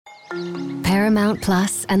Paramount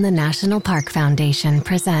Plus and the National Park Foundation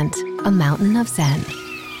present A Mountain of Zen.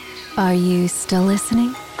 Are you still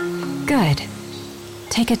listening? Good.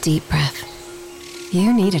 Take a deep breath.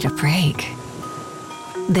 You needed a break.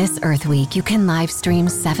 This Earth Week, you can live stream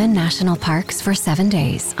 7 national parks for 7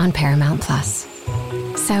 days on Paramount Plus.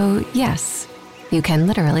 So, yes, you can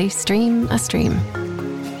literally stream a stream.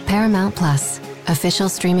 Paramount Plus, official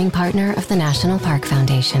streaming partner of the National Park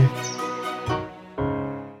Foundation.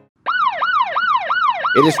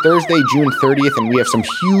 It is Thursday, June 30th, and we have some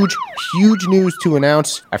huge news to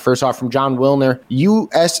announce. First off, from John Wilner,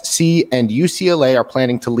 USC and UCLA are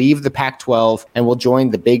planning to leave the Pac-12 and will join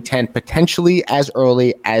the Big Ten potentially as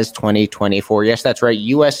early as 2024. Yes, that's right.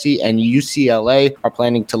 USC and UCLA are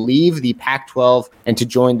planning to leave the Pac-12 and to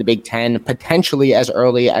join the Big Ten potentially as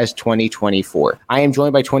early as 2024. I am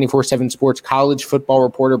joined by 24/7 Sports college football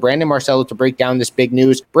reporter Brandon Marcello to break down this big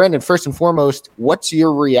news. Brandon, first and foremost, what's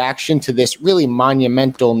your reaction to this really monumental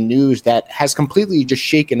news that has completely just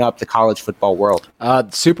shaken up the college football world?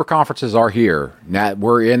 Super conferences are here. Now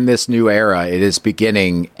we're in this new era. It is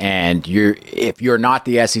beginning, and if you're not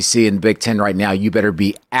the SEC and the Big Ten right now, you better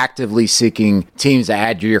be actively seeking teams to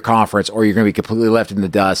add to your conference, or you're going to be completely left in the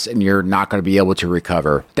dust, and you're not going to be able to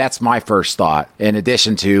recover. That's my first thought, in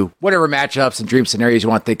addition to whatever matchups and dream scenarios you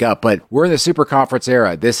want to think up. But we're in the super conference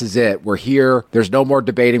era. This is it. We're here. There's no more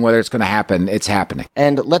debating whether it's going to happen. It's happening.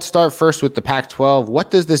 And let's start first with the Pac-12. What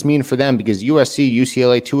does this mean for them? Because USC,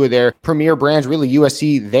 UCLA, two of their premier brands, really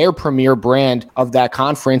USC, their premier brand of that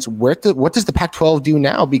conference. What does the Pac-12 do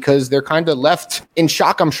now? Because they're kind of left in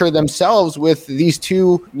shock, I'm sure, themselves with these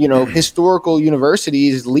two, historical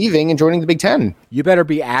universities leaving and joining the Big Ten. You better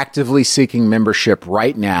be actively seeking membership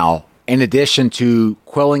right now, in addition to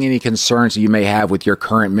quelling any concerns that you may have with your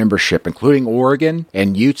current membership, including Oregon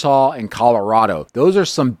and Utah and Colorado. Those are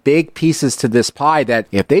some big pieces to this pie that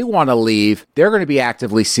if they want to leave, they're going to be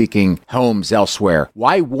actively seeking homes elsewhere.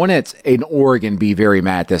 Why wouldn't an Oregon be very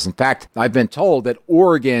mad at this? In fact, I've been told that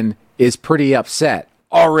Oregon is pretty upset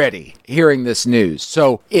already hearing this news.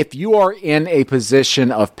 So if you are in a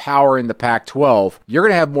position of power in the Pac-12, you're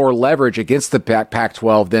going to have more leverage against the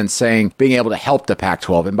Pac-12 than being able to help the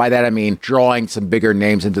Pac-12. And by that, I mean drawing some bigger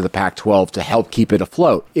names into the Pac-12 to help keep it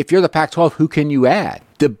afloat. If you're the Pac-12, who can you add?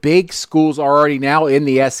 The big schools are already now in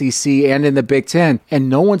the SEC and in the Big Ten, and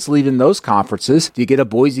no one's leaving those conferences. Do you get a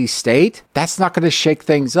Boise State? That's not going to shake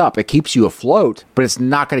things up. It keeps you afloat, but it's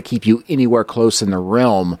not going to keep you anywhere close in the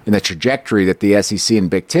realm, in the trajectory that the SEC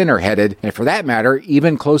and Big Ten are headed. And for that matter,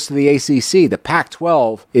 even close to the ACC, the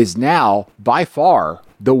Pac-12 is now, by far,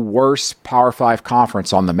 the worst Power 5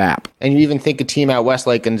 conference on the map. And you even think a team out west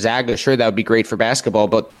like Gonzaga, sure, that would be great for basketball,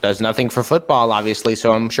 but does nothing for football, obviously.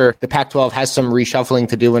 So I'm sure the Pac-12 has some reshuffling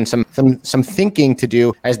to do and some thinking to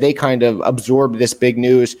do as they kind of absorb this big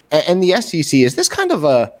news. And the SEC, is this kind of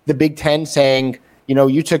the Big Ten saying,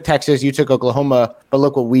 you took Texas, you took Oklahoma, but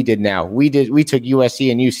look what we did now. We took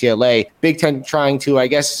USC and UCLA. Big Ten trying to, I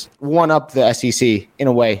guess, one up the SEC in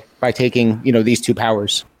a way by taking, these two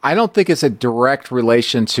powers. I don't think it's a direct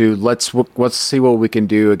relation to let's see what we can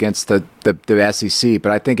do against the SEC,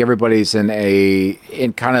 but I think everybody's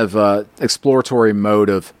in kind of exploratory mode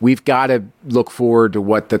of we've got to look forward to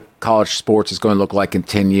what the college sports is going to look like in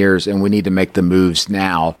 10 years, and we need to make the moves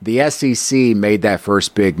now. The SEC made that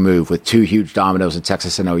first big move with two huge dominoes in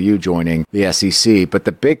Texas and OU joining the SEC, but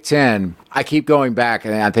the Big Ten, I keep going back,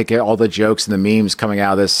 and I think all the jokes and the memes coming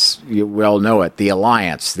out of this, we all know it. The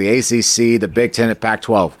Alliance, the ACC, the Big Ten, and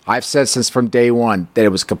Pac-12. I've said since from day one that it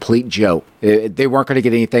was a complete joke. They weren't going to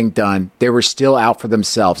get anything done. They were still out for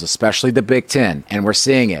themselves, especially the Big Ten, and we're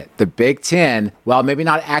seeing it. The Big Ten, while maybe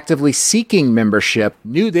not actively seeking membership,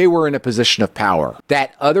 knew they were in a position of power.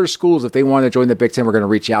 That other schools, if they wanted to join the Big Ten, were going to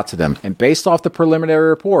reach out to them. And based off the preliminary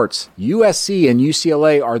reports, USC and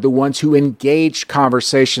UCLA are the ones who engaged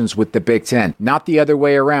conversations with the Big Ten, not the other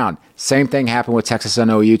way around. Same thing happened with Texas and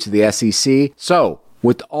OU to the SEC. So,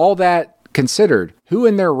 with all that considered, who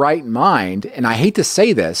in their right mind, and I hate to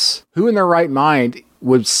say this, who in their right mind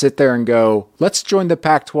would sit there and go, let's join the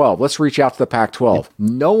Pac-12. Let's reach out to the Pac-12.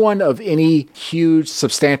 No one of any huge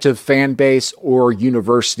substantive fan base or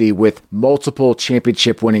university with multiple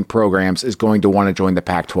championship winning programs is going to want to join the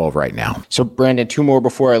Pac-12 right now. So Brandon, two more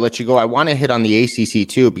before I let you go. I want to hit on the ACC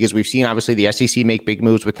too, because we've seen obviously the SEC make big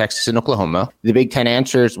moves with Texas and Oklahoma. The Big Ten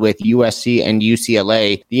answers with USC and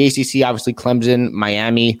UCLA. The ACC, obviously Clemson,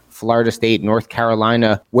 Miami, Florida State, North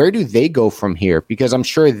Carolina. Where do they go from here? Because I'm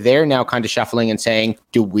sure they're now kind of shuffling and saying,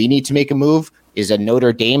 do we need to make a move? Is a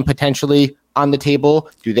Notre Dame potentially on the table?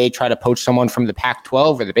 Do they try to poach someone from the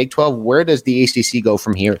Pac-12 or the Big 12? Where does the ACC go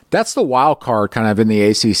from here? That's the wild card kind of in the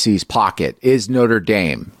ACC's pocket is Notre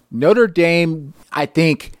Dame. Notre Dame, I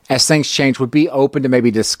think, as things change, would be open to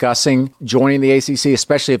maybe discussing joining the ACC,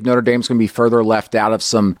 especially if Notre Dame's going to be further left out of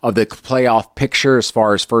some of the playoff picture as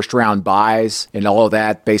far as first-round buys and all of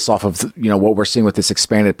that based off of, what we're seeing with this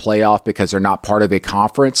expanded playoff because they're not part of a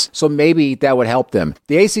conference. So maybe that would help them.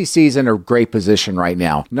 The ACC is in a great position right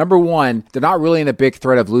now. Number one, they're not really in a big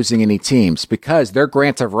threat of losing any teams because their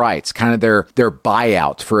grant of rights, kind of their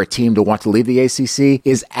buyout for a team to want to leave the ACC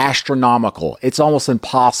is astronomical. It's almost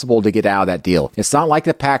impossible to get out of that deal. It's not like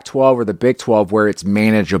the Pac-12 or the Big 12 where it's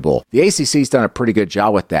manageable. The ACC's done a pretty good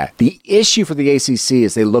job with that. The issue for the ACC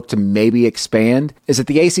as they look to maybe expand is that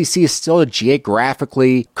the ACC is still a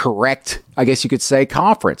geographically correct, I guess you could say,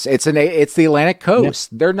 conference. It's the Atlantic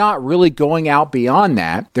Coast. Yep. They're not really going out beyond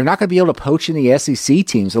that. They're not going to be able to poach in the SEC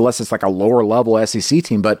teams unless it's like a lower level SEC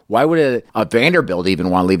team. But why would a Vanderbilt even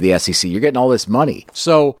want to leave the SEC? You're getting all this money.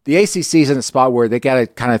 So the ACC is in a spot where they got to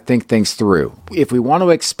kind of think things through. If we want to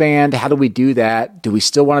expand, how do we do that? Do we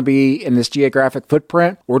still want to be in this geographic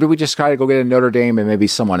footprint? Or do we just try to go get a Notre Dame and maybe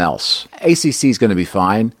someone else? ACC is going to be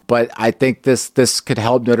fine. But I think this could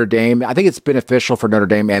help Notre Dame. I think it's beneficial for Notre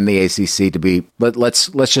Dame and the ACC to be, let's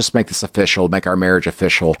just make this official, make our marriage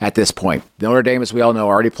official at this point. Notre Dame, as we all know,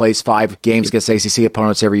 already plays 5 games against ACC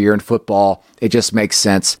opponents every year in football. It just makes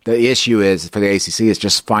sense. The issue is for the ACC is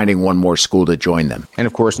just finding one more school to join them. And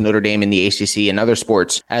of course, Notre Dame in the ACC and other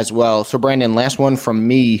sports as well. So Brandon, last one from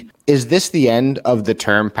me. Is this the end of the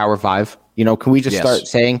term Power 5? Can we just start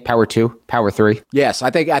saying Power 2, Power 3? Yes, I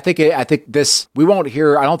think this, we won't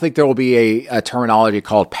hear, I don't think there will be a terminology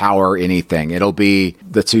called power anything. It'll be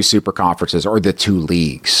the 2 super conferences or the 2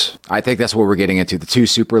 leagues. I think that's what we're getting into, the 2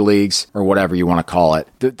 super leagues or whatever you want to call it.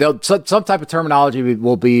 Some type of terminology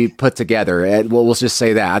will be put together. We'll just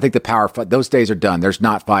say that. I think the Power 5, those days are done. There's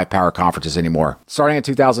not 5 power conferences anymore. Starting in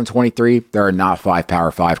 2023, there are not 5 Power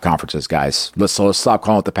 5 conferences, guys. Let's stop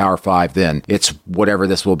calling it the Power 5 then. It's whatever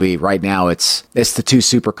this will be. Right now, it's the 2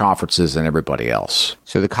 super conferences and everybody else.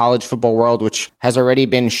 So the college football world, which has already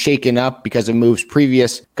been shaken up because of moves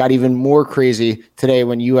previous, got even more crazy today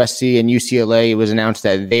when USC and UCLA, it was announced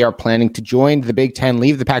that they are planning to join the Big Ten,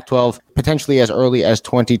 leave the Pac-12 potentially as early as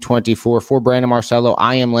 2024. For Brandon Marcello,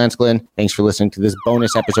 I am Lance Glenn. Thanks for listening to this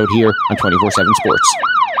bonus episode here on 24/7 Sports.